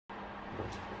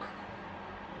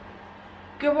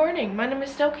Good morning, my name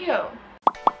is Tokyo.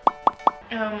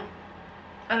 I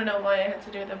don't know why I had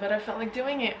to do that, but I felt like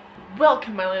doing it.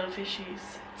 Welcome, my little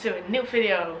fishies, to a new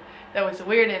video. That was a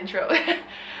weird intro.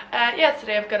 Yeah,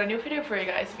 today I've got a new video for you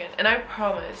guys again, and I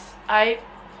promise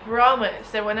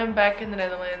that when I'm back in the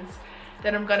Netherlands,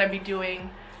 that I'm gonna be doing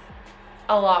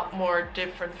a lot more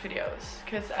different videos,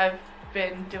 because I've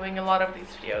been doing a lot of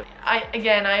these videos.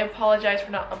 I apologize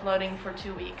for not uploading for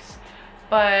 2 weeks,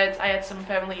 but I had some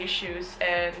family issues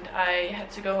and I had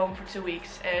to go home for 2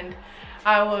 weeks, and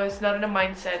I was not in a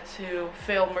mindset to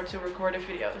film or to record a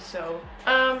video. So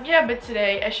yeah, but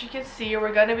today, as you can see,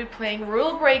 we're gonna be playing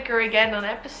Rule Breaker again on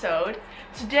episode.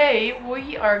 Today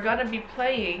we are gonna be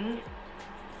playing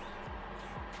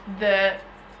the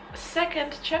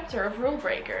second chapter of Rule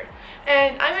Breaker,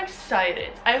 and I'm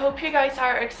excited. I hope you guys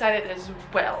are excited as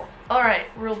well. Alright,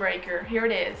 Rule Breaker, here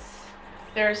it is.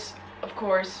 There's of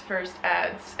course first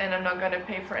ads, and I'm not gonna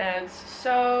pay for ads,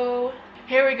 so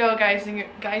here we go, guys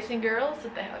and girls.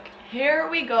 What the heck? Here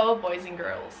we go, boys and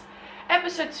girls.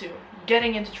 Episode 2,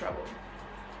 Getting into Trouble.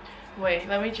 Wait,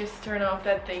 let me just turn off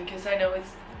that thing, because I know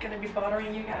it's gonna be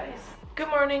bothering you guys. Good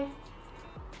morning.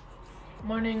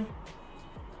 Morning.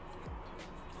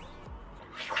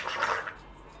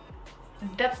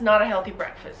 That's not a healthy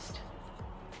breakfast.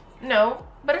 No,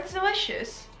 but it's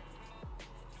delicious.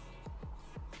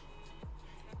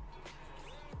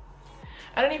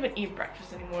 I don't even eat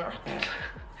breakfast anymore.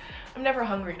 I'm never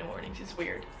hungry in the mornings, it's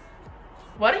weird.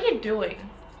 What are you doing?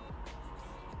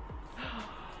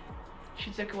 She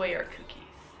took away our cookies.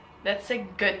 That's a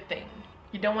good thing.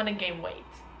 You don't want to gain weight.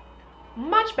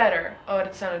 Much better. Oh,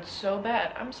 that sounded so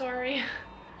bad. I'm sorry.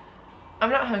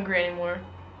 I'm not hungry anymore.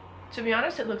 To be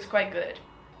honest, it looks quite good.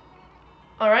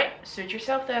 Alright, suit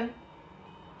yourself then.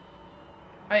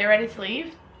 Are you ready to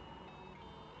leave?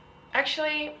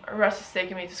 Actually, Russ is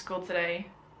taking me to school today.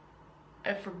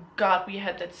 I forgot we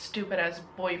had that stupid ass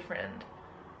boyfriend.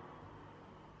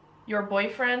 Your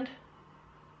boyfriend?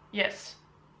 Yes.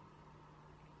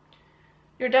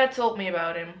 Your dad told me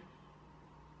about him.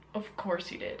 Of course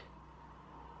he did.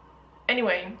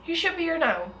 Anyway, he should be here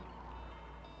now.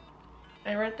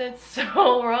 I read that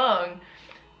so wrong.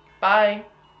 Bye.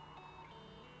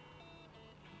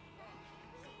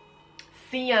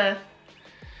 See ya.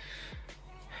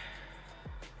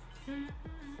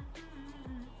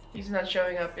 He's not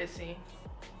showing up, is he?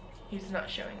 He's not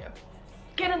showing up.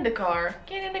 Get in the car.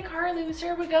 Get in the car,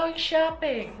 loser. We're going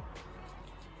shopping.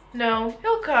 No,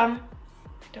 he'll come.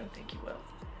 Don't think he will.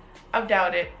 I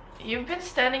doubt it. You've been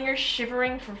standing here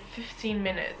shivering for 15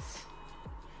 minutes.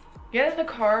 Get in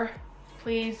the car,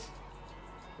 please.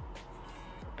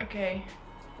 Okay.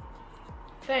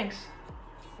 Thanks.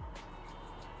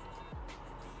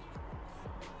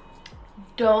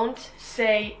 Don't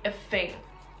say a thing.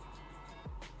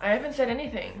 I haven't said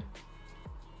anything.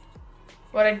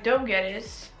 What I don't get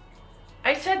is,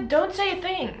 I said don't say a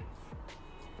thing.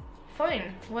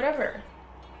 Fine, whatever.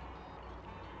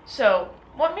 So,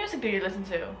 what music do you listen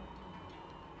to?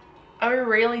 Are we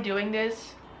really doing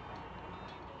this?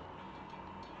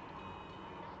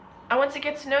 I want to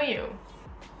get to know you.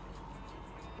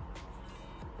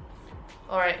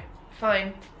 Alright,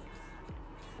 fine.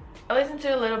 I listen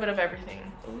to a little bit of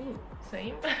everything. Ooh,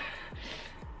 same.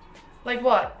 Like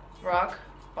what? Rock,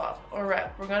 pop, or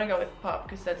rap? We're gonna go with pop,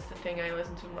 because that's the thing I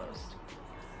listen to most.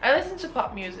 I listen to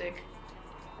pop music.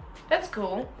 That's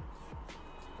cool.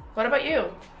 What about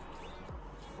you?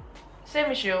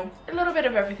 Same as you. A little bit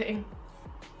of everything.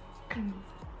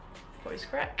 Voice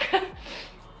crack.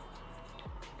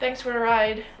 Thanks for the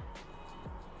ride.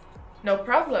 No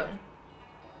problem.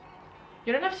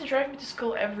 You don't have to drive me to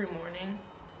school every morning.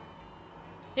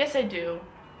 Yes, I do.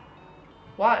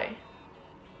 Why?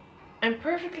 I'm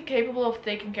perfectly capable of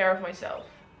taking care of myself.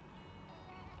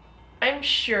 I'm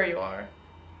sure you are.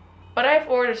 But I have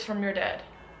orders from your dad.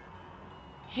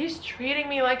 He's treating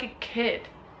me like a kid.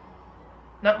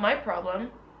 Not my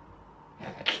problem.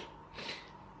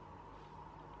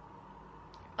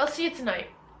 I'll see you tonight.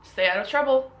 Stay out of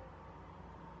trouble.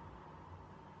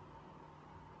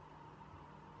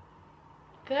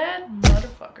 That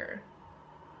motherfucker.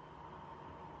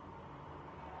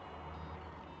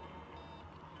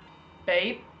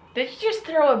 Babe, did you just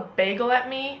throw a bagel at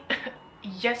me?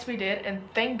 Yes, we did, and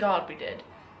thank God we did.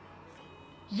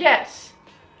 Yes.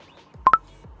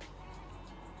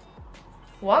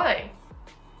 Why?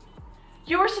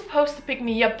 You were supposed to pick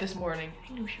me up this morning.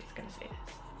 I knew she was gonna say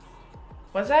this.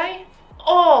 Was I?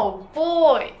 Oh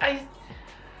boy,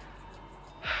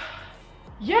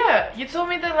 Yeah, you told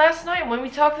me that last night when we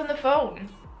talked on the phone.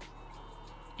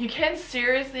 You can't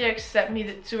seriously expect me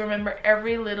to remember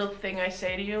every little thing I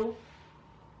say to you?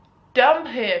 Dump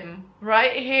him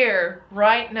right here,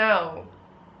 right now.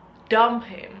 Dump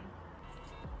him.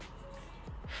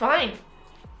 Fine.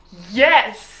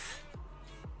 Yes!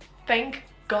 Thank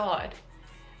God.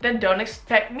 Then don't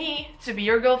expect me to be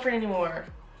your girlfriend anymore.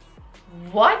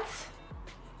 What?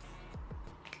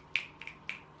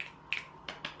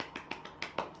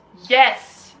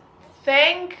 Yes!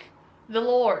 Thank the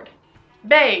Lord.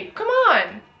 Babe, come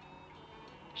on!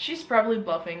 She's probably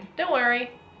bluffing. Don't worry.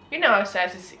 You know how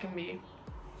sassy she can be.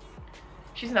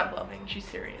 She's not bluffing. She's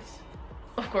serious.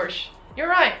 Of course. You're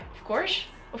right. Of course.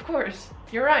 Of course.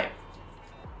 You're right.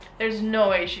 There's no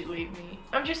way she'd leave me.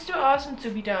 I'm just too awesome to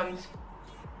be dumped.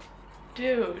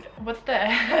 Dude, what the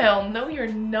hell? No, you're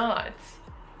not.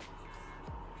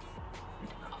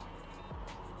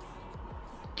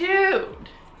 Dude!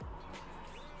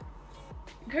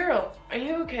 Girl, are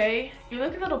you okay? You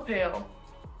look a little pale.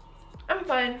 I'm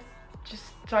fine. Just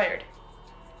tired.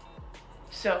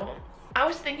 So, I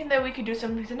was thinking that we could do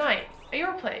something tonight at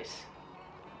your place.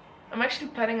 I'm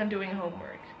actually planning on doing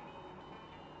homework.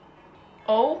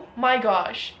 Oh my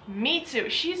gosh, me too.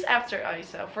 She's after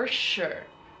Isa, for sure.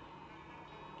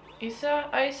 Isa?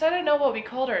 I don't know what we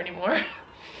called her anymore.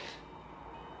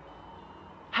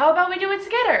 How about we do it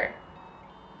together?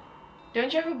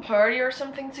 Don't you have a party or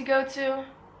something to go to?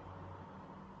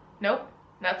 Nope,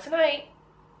 not tonight.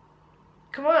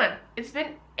 Come on, it's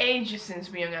been ages since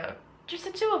we hung out. Just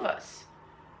the two of us.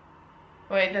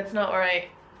 Wait, that's not right.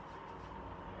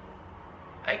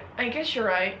 I guess you're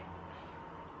right.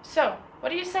 So, what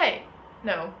do you say?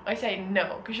 No, I say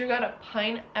no, because you're gonna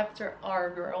pine after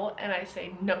our girl, and I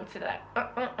say no to that.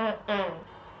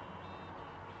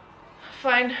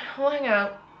 Fine, we'll hang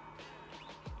out.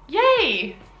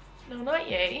 Yay! No, not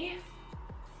yay.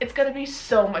 It's gonna be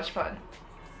so much fun.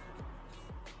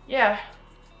 Yeah,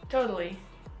 totally.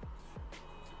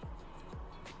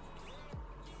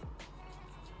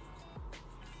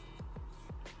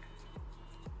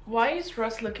 Why is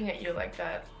Russ looking at you like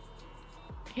that?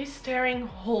 He's staring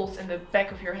holes in the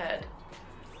back of your head.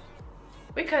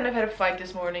 We kind of had a fight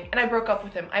this morning, and I broke up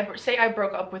with him. Say I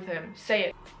broke up with him. Say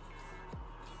it.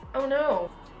 Oh no.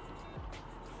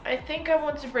 I think I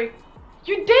want to break...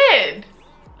 You did!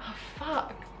 Oh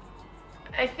fuck.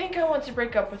 I think I want to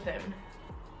break up with him.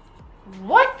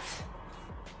 What?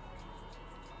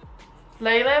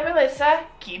 Layla and Melissa,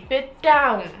 keep it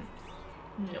down.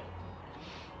 No.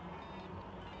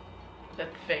 That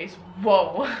face.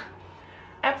 Whoa.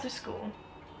 After school.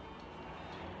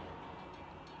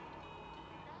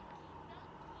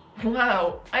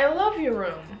 Wow, I love your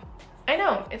room. I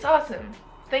know, it's awesome.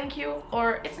 Thank you,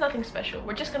 or it's nothing special.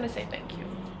 We're just gonna say thank you.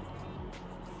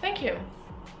 Thank you.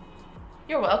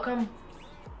 You're welcome.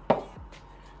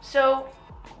 So,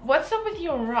 what's up with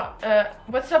you and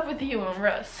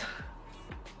Russ?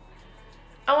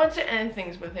 I want to end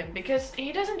things with him because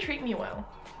he doesn't treat me well.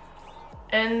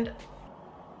 And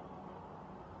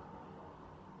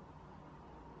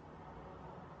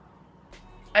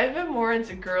I've been more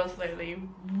into girls lately.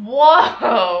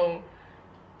 Whoa!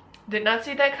 Did not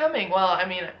see that coming. Well, I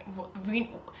mean,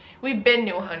 we've been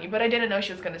new, honey, but I didn't know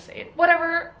she was gonna say it.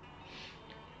 Whatever.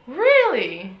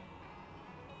 Really?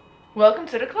 Welcome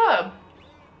to the club.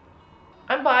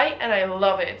 I'm bi and I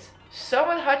love it.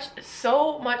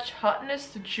 So much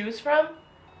hotness to choose from.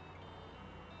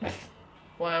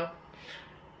 Wow.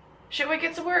 Should we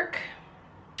get to work?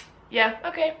 Yeah,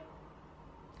 okay.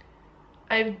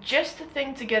 I have just the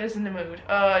thing to get us in the mood.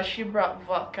 She brought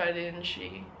vodka, didn't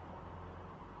she?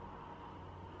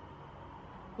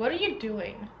 What are you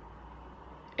doing?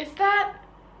 Is that...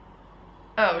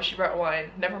 Oh, she brought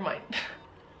wine. Never mind.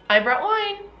 I brought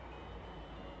wine.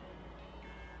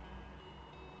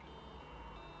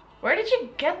 Where did you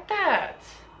get that?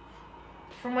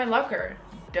 From my locker.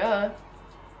 Duh.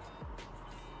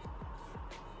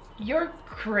 You're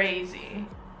crazy.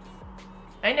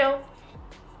 I know.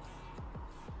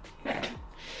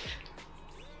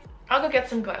 I'll go get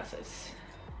some glasses.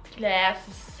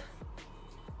 Glasses.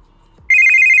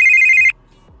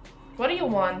 What do you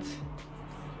want?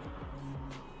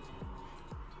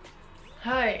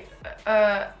 Hi.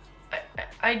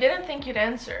 I didn't think you'd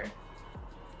answer.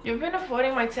 You've been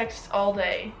avoiding my texts all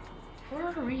day. For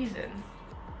a reason.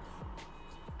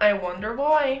 I wonder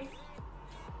why.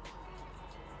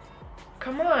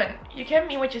 Come on, you can't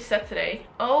mean what you said today.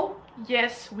 Oh,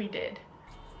 yes, we did.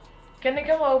 Can they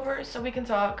come over so we can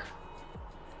talk?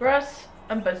 Russ,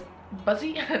 I'm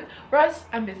busy? Russ,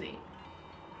 I'm busy.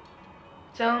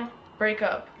 Tell him, break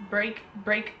up. Break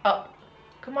up.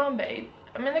 Come on, babe.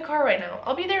 I'm in the car right now.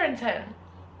 I'll be there in 10.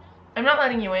 I'm not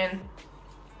letting you in.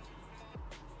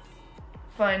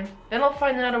 Fine. Then I'll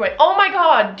find another way. Oh my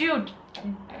god, dude!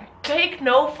 Take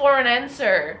no for an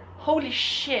answer. Holy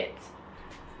shit.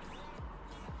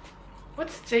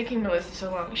 What's taking Melissa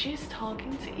so long? She's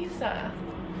talking to Isa.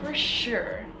 For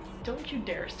sure. Don't you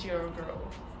dare steal a girl.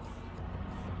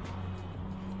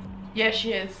 Yeah,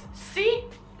 she is. See?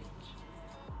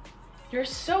 You're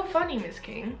so funny, Miss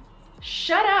King.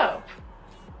 Shut up!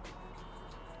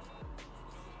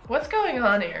 What's going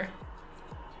on here?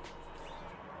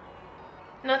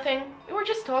 Nothing. We were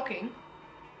just talking.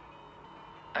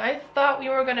 I thought we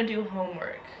were gonna do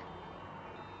homework.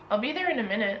 I'll be there in a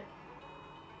minute.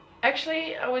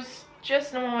 Actually, I was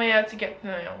just on my way out to get the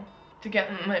mail. To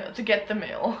get the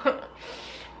mail.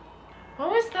 What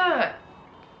was that?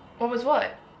 What was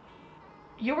what?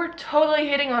 You were totally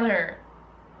hitting on her.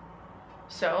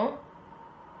 So?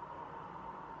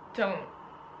 Don't.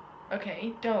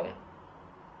 Okay, don't.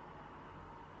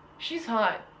 She's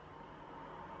hot.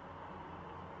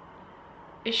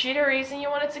 Is she the reason you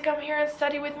wanted to come here and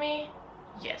study with me?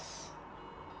 Yes.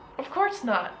 Of course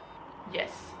not.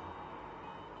 Yes.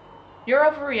 You're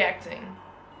overreacting.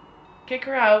 Kick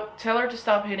her out, tell her to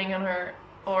stop hitting on her,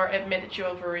 or admit that you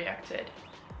overreacted.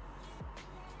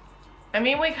 I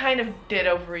mean, we kind of did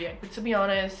overreact, but to be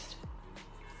honest,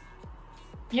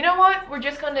 you know what? We're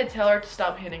just gonna tell her to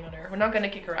stop hitting on her. We're not gonna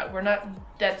kick her out. We're not,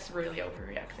 that's really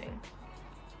overreacting.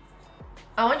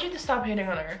 I want you to stop hitting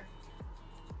on her.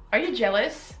 Are you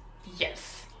jealous?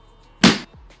 Yes.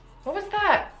 What was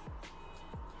that?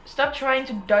 Stop trying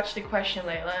to dodge the question,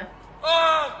 Layla.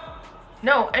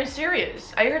 No, I'm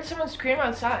serious. I heard someone scream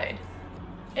outside.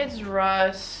 It's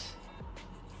Russ.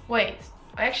 Wait,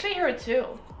 I actually heard it too.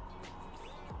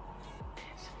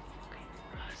 It's fucking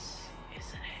Russ,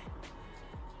 isn't it?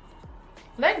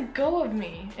 Let go of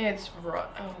me. It's Russ.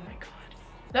 Oh my god.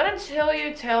 Not until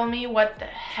you tell me what the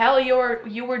hell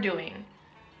you were doing.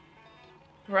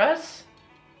 Russ?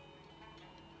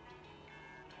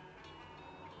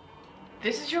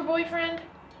 This is your boyfriend?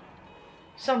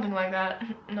 Something like that.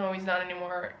 No, he's not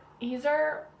anymore. He's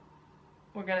our...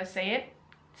 We're gonna say it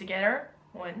together.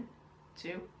 1,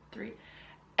 2, 3.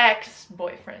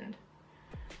 Ex-boyfriend.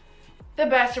 The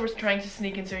bastard was trying to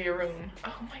sneak into your room.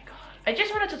 Oh my god. I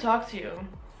just wanted to talk to you.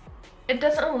 It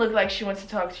doesn't look like she wants to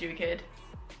talk to you, kid.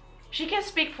 She can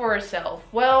speak for herself.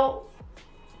 Well,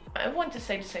 I want to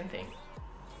say the same thing.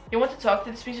 You want to talk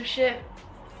to this piece of shit?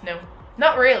 No.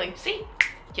 Not really. See?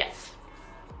 Yes.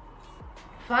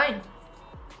 Fine.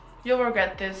 You'll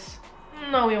regret this.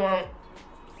 No, we won't.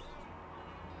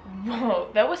 Whoa,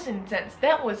 that was intense.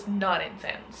 That was not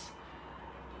intense.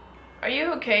 Are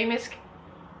you okay, Miss...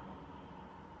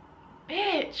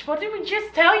 Bitch, what did we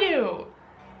just tell you?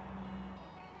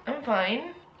 I'm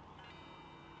fine.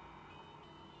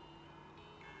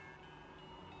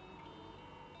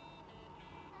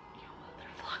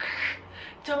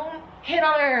 Don't hit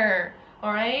on her,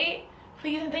 alright?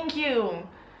 Please and thank you.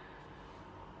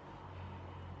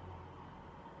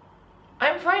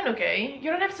 I'm fine, okay? You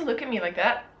don't have to look at me like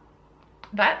that.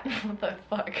 That? What the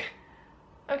fuck?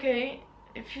 Okay,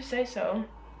 if you say so.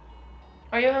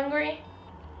 Are you hungry?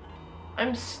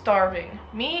 I'm starving.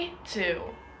 Me too.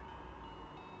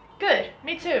 Good,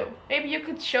 me too. Maybe you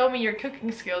could show me your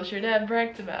cooking skills your dad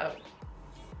bragged about.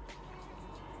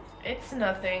 It's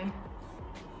nothing.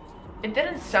 It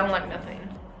didn't sound like nothing.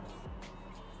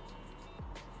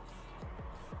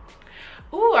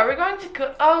 Ooh, are we going to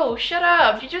cook? Oh, shut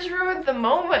up. You just ruined the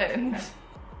moment.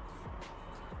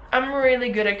 I'm really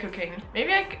good at cooking.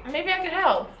 Maybe I could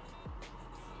help.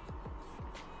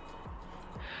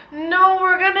 No,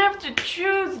 we're gonna have to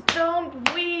choose,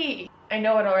 don't we? I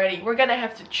know it already. We're gonna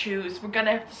have to choose. We're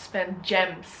gonna have to spend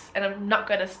gems. And I'm not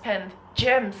gonna spend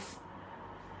gems.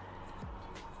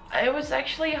 I was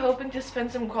actually hoping to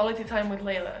spend some quality time with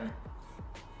Layla.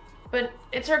 But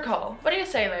it's her call. What do you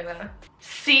say, Layla?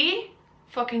 See?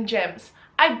 Fucking gems.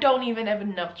 I don't even have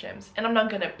enough gems. And I'm not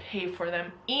gonna pay for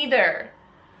them either.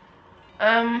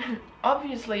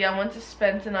 Obviously I want to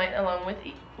spend the night alone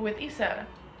with Isa.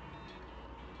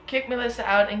 Kick Melissa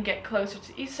out and get closer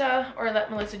to Isa, or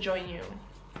let Melissa join you.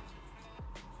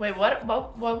 Wait, what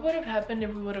would have happened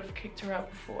if we would have kicked her out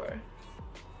before?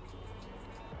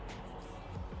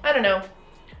 I don't know.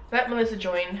 Let Melissa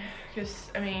join,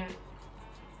 because, I mean,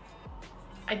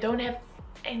 I don't have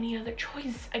any other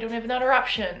choice. I don't have another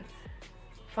option.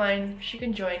 Fine, she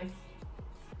can join.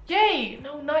 Yay!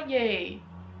 No, not yay.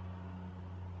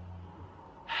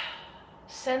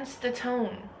 Sense the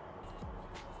tone.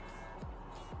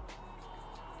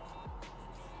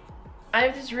 I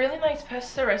have this really nice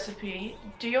pasta recipe.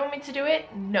 Do you want me to do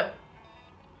it? No.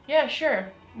 Yeah,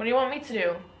 sure. What do you want me to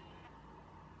do?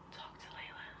 Talk to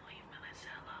Layla and leave Melissa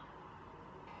alone.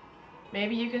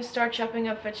 Maybe you can start chopping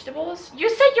up vegetables? You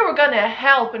said you were gonna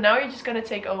help, and now you're just gonna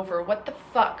take over. What the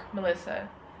fuck, Melissa?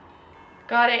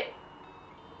 Got it.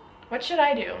 What should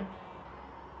I do?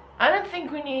 I don't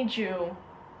think we need you.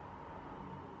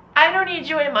 I don't need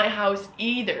you in my house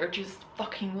either. Just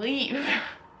fucking leave.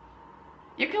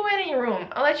 You can wait in your room.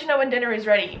 I'll let you know when dinner is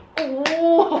ready.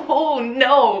 Oh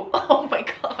no. Oh my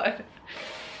god.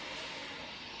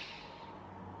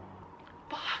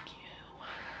 Fuck you.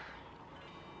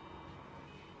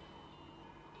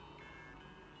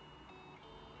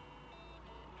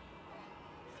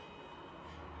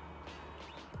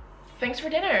 Thanks for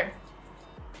dinner.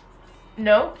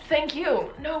 No, thank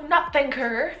you. No, not thank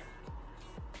her.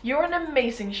 You're an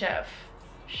amazing chef.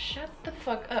 Shut the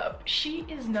fuck up. She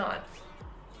is not.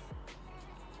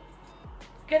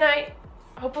 Good night.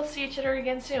 Hope we'll see each other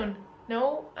again soon.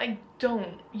 No, I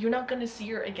don't. You're not gonna see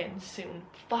her again soon.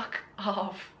 Fuck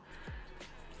off.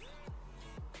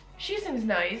 She seems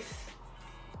nice.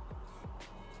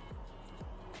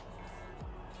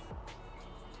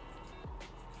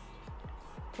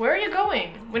 Where are you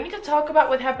going? We need to talk about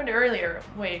what happened earlier.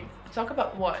 Wait, talk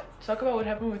about what? Talk about what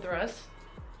happened with Russ?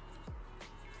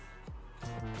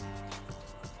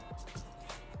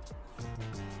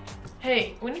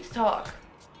 Hey, we need to talk.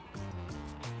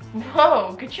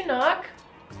 Whoa, could you knock?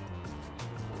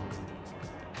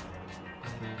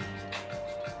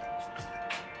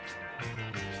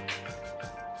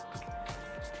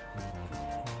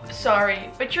 Sorry,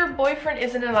 but your boyfriend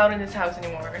isn't allowed in this house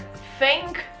anymore.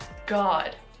 Thank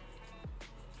God.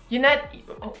 Your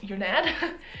dad?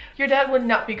 Your dad would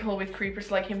not be cool with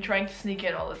creepers like him trying to sneak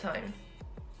in all the time.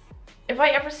 If I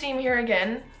ever see him here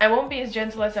again, I won't be as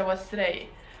gentle as I was today.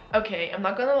 Okay, I'm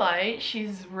not gonna lie,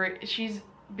 she's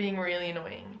being really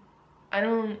annoying. I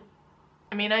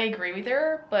mean, I agree with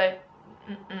her, but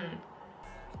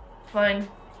Fine.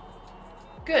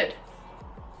 Good.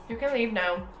 You can leave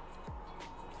now.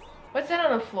 What's that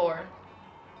on the floor?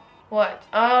 What?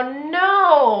 Oh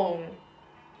no!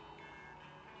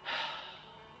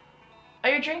 Are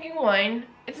you drinking wine?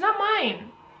 It's not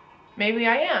mine. Maybe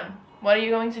I am. What are you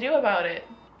going to do about it?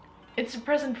 It's a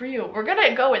present for you. We're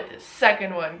gonna go with the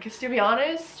second one, because to be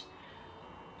honest,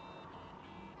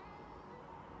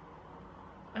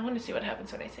 I want to see what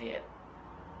happens when I say it.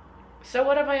 So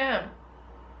what if I am?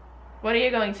 What are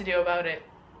you going to do about it?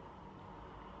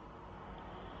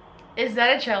 Is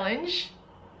that a challenge?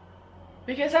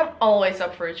 Because I'm always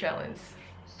up for a challenge.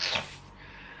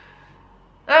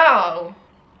 Oh!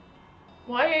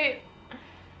 Why?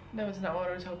 That was not what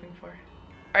I was hoping for.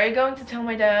 Are you going to tell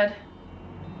my dad?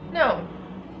 No.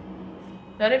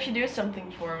 Not if you do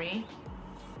something for me.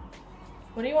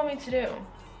 What do you want me to do?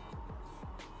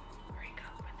 Break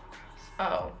up with Rose.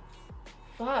 Oh.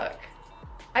 Fuck.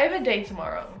 I have a date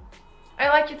tomorrow. I'd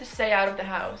like you to stay out of the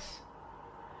house.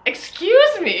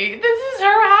 Excuse me? This is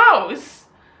her house.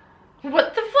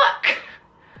 What the fuck?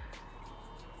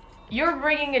 You're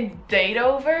bringing a date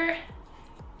over?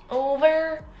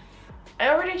 I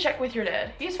already checked with your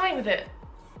dad. He's fine with it.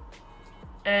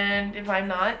 And if I'm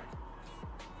not,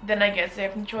 then I guess I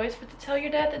have no choice but to tell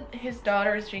your dad that his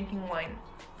daughter is drinking wine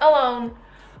alone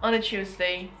on a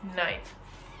Tuesday night.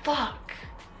 Fuck.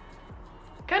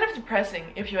 Kind of depressing,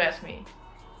 if you ask me.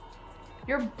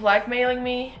 You're blackmailing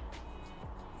me?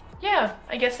 Yeah,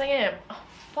 I guess I am. Oh,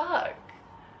 fuck.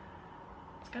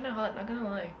 It's kinda hot, not gonna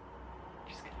lie.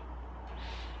 Just kidding.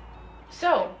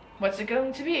 So, what's it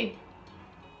going to be?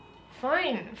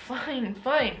 Fine.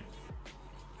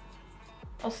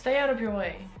 I'll stay out of your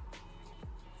way.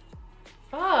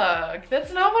 Fuck,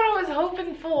 that's not what I was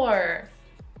hoping for.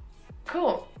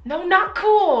 Cool. No, not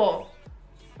cool.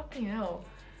 Fucking hell.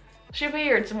 She'll be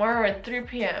here tomorrow at 3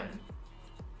 p.m.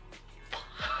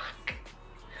 Fuck.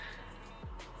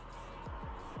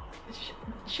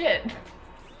 Shit.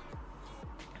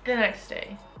 The next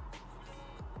day.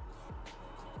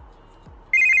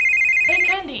 Hey,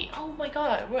 Candy. Oh my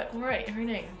god. Right, her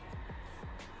name.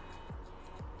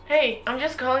 Hey, I'm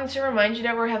just calling to remind you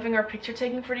that we're having our picture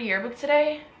taken for the yearbook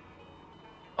today.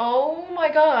 Oh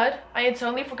my god. I had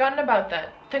totally forgotten about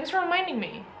that. Thanks for reminding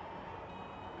me.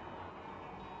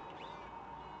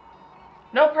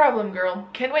 No problem, girl.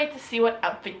 Can't wait to see what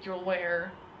outfit you'll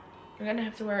wear. We're gonna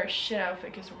have to wear a shit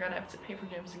outfit because we're gonna have to pay for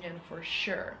gyms again for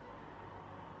sure.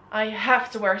 I have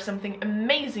to wear something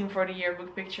amazing for the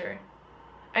yearbook picture.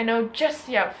 I know just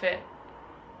the outfit.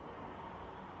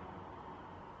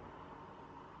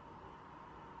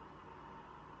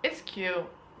 It's cute,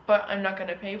 but I'm not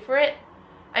gonna pay for it.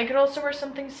 I could also wear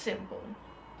something simple.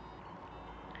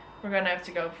 We're gonna have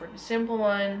to go for the simple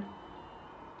one.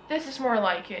 This is more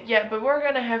like it. Yeah, but we're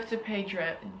gonna have to pay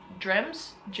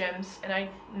Gems, and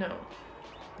no.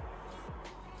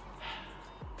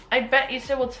 I bet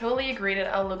Issa will totally agree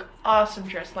that I'll look awesome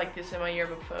dressed like this in my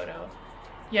yearbook photo.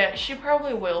 Yeah, she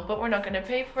probably will, but we're not gonna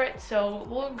pay for it, so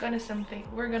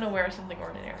we're gonna wear something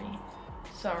ordinary.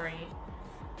 Sorry.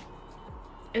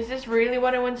 Is this really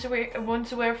what I want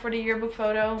to wear for the yearbook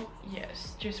photo?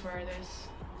 Yes, just wear this.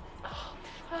 Oh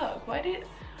fuck,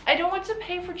 I don't want to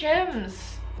pay for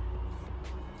gems.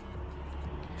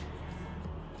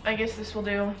 I guess this will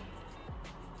do.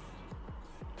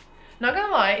 Not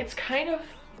gonna lie, it's kind of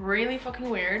really fucking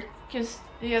weird, because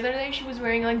the other day she was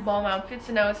wearing like bomb outfits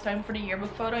and now it's time for the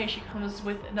yearbook photo and she comes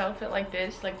with an outfit like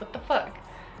this. Like, what the fuck?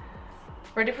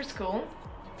 Ready for school?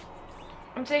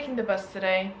 I'm taking the bus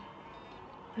today.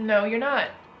 No, you're not.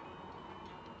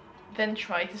 Then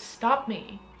try to stop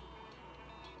me.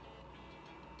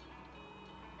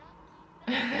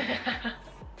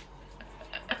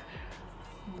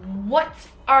 What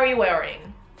are you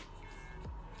wearing?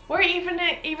 We're even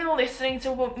listening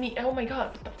to me. Oh my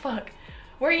god, what the fuck?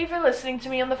 We're even listening to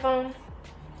me on the phone.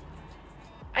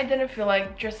 I didn't feel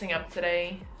like dressing up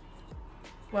today.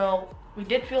 Well, we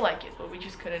did feel like it, but we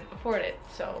just couldn't afford it,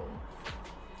 so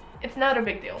it's not a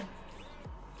big deal.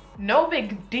 No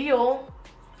big deal.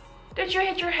 Did you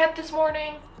hit your head this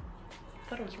morning? I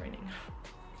thought it was raining.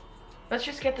 Let's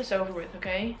just get this over with,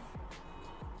 okay?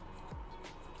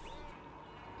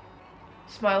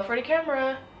 Smile for the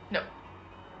camera. No.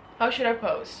 How should I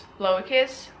pose? Blow a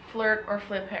kiss, flirt, or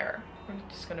flip hair? We're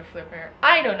just gonna flip hair.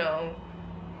 I don't know.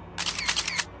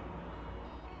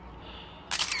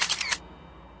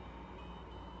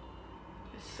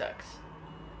 This sucks.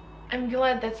 I'm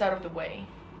glad that's out of the way.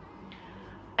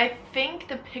 I think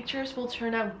the pictures will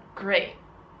turn out great.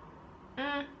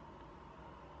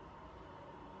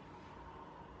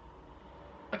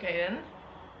 Okay then.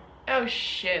 Oh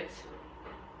shit.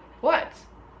 What?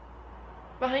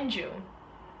 Behind you.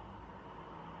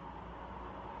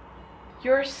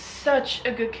 You're such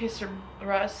a good kisser,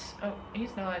 Russ. Oh,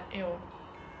 he's not. Ew.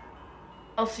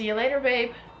 I'll see you later,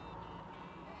 babe.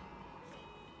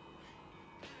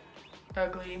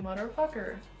 Ugly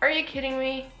motherfucker. Are you kidding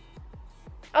me?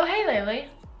 Oh, hey,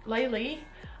 Laylee.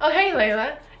 Oh, hey,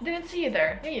 Layla. Didn't see you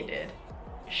there. Yeah, you did.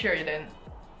 Sure you didn't.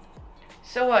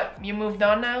 So what? You moved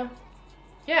on now?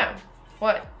 Yeah.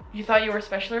 What? You thought you were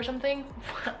special or something?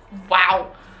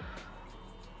 Wow.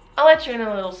 I'll let you in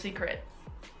a little secret.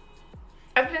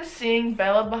 I've been seeing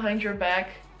Bella behind your back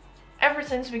ever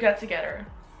since we got together.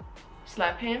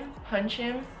 Slap him, punch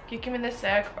him, kick him in the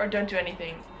sack, or don't do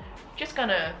anything.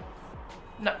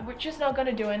 We're just not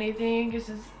gonna do anything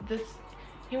because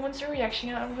he wants a reaction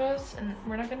out of us and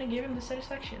we're not gonna give him the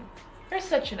satisfaction. You're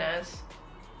such an ass.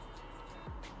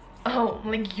 Oh,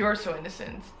 like you're so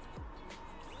innocent.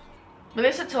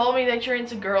 Melissa told me that you're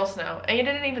into girls now and you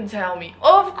didn't even tell me.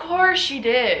 Of course she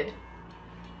did.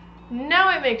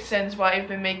 Now it makes sense why you've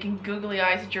been making googly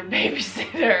eyes at your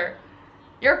babysitter.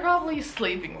 You're probably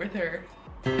sleeping with her.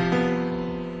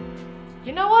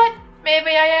 You know what?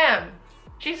 Maybe I am.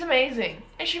 She's amazing,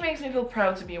 and she makes me feel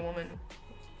proud to be a woman.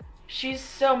 She's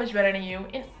so much better than you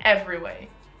in every way.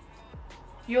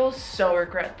 You'll so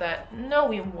regret that. No,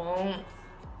 we won't.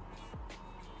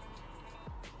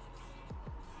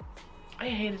 I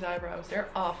hate his eyebrows. They're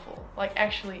awful. Like,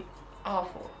 actually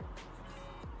awful.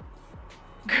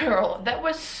 Girl, that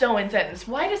was so intense.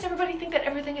 Why does everybody think that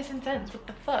everything is intense? What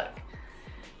the fuck?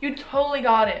 You totally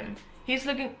got him. He's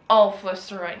looking all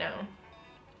flustered right now.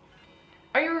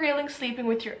 Are you really sleeping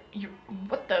with your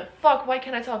what the fuck? Why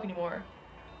can't I talk anymore?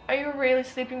 Are you really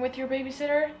sleeping with your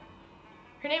babysitter?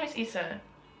 Her name is Issa.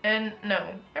 And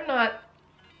no, I'm not.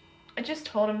 I just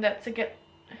told him that to get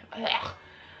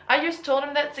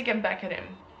back at him.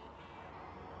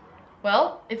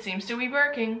 Well, it seems to be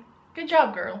working. Good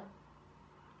job, girl.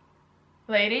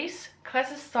 Ladies, class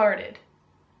has started.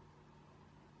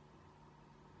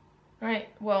 Right,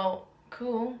 well,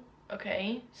 cool.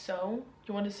 Okay, so,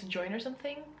 you want us to join or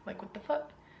something? Like, what the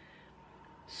fuck?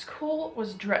 School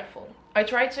was dreadful. I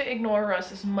tried to ignore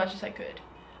Russ as much as I could.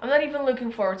 I'm not even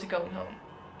looking forward to going home.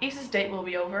 Issa's date will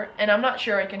be over, and I'm not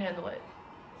sure I can handle it.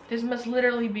 This must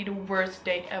literally be the worst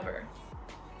date ever.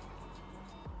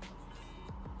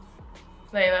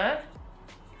 Layla?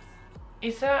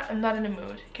 Issa, I'm not in the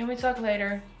mood. Can we talk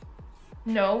later?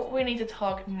 No, we need to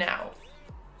talk now.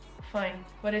 Fine,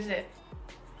 what is it?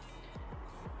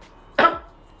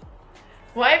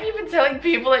 Why have you been telling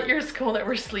people at your school that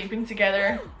we're sleeping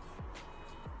together?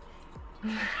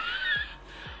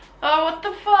 Oh, what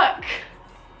the fuck?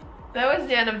 That was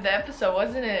the end of the episode,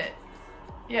 wasn't it?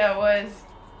 Yeah, it was.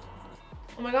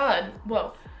 Oh my god.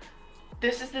 Well,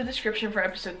 this is the description for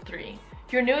episode 3.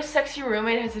 Your new sexy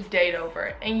roommate has a date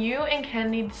over, and you and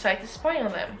Candy decide to spy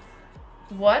on them.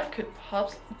 What could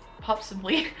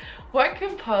possibly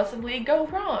go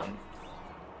wrong?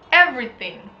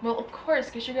 Everything. Well, of course,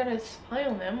 because you're gonna spy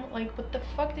on them. Like, what the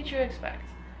fuck did you expect?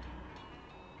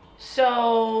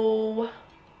 So,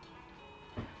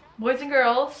 boys and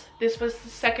girls, this was the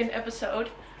second episode,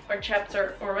 or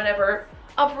chapter, or whatever,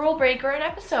 of Rule Breaker, an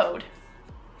episode.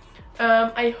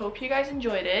 I hope you guys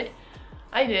enjoyed it.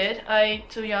 I did.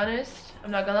 To be honest,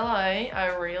 I'm not gonna lie, I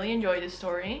really enjoyed this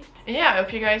story. And yeah, I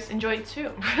hope you guys enjoyed it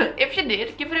too. If you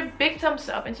did, give it a big thumbs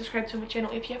up and subscribe to my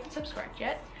channel if you haven't subscribed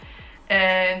yet.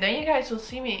 And then you guys will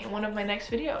see me in one of my next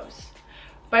videos.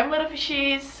 Bye, my little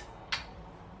fishies!